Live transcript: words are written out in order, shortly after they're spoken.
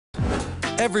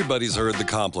Everybody's heard the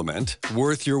compliment,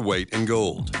 worth your weight in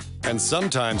gold. And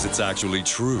sometimes it's actually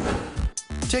true.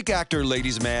 Take actor,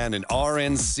 ladies' man, and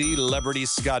RNC celebrity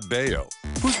Scott Baio,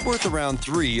 who's worth around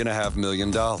 $3.5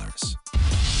 million.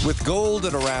 With gold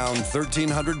at around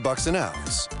 $1,300 an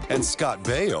ounce, and Scott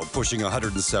Baio pushing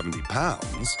 170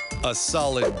 pounds, a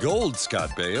solid gold Scott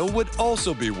Baio would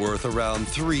also be worth around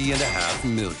 $3.5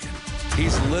 million.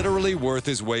 He's literally worth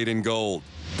his weight in gold.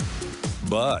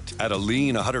 But at a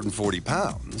lean 140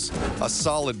 pounds, a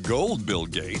solid gold Bill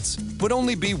Gates would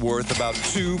only be worth about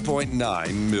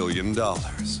 $2.9 million.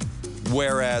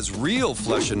 Whereas real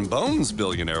flesh and bones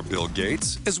billionaire Bill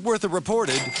Gates is worth a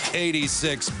reported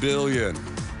 $86 billion,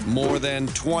 more than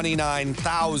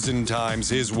 29,000 times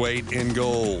his weight in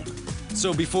gold.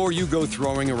 So before you go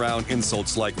throwing around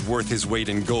insults like worth his weight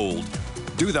in gold,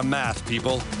 do the math,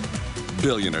 people.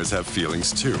 Billionaires have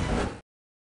feelings too.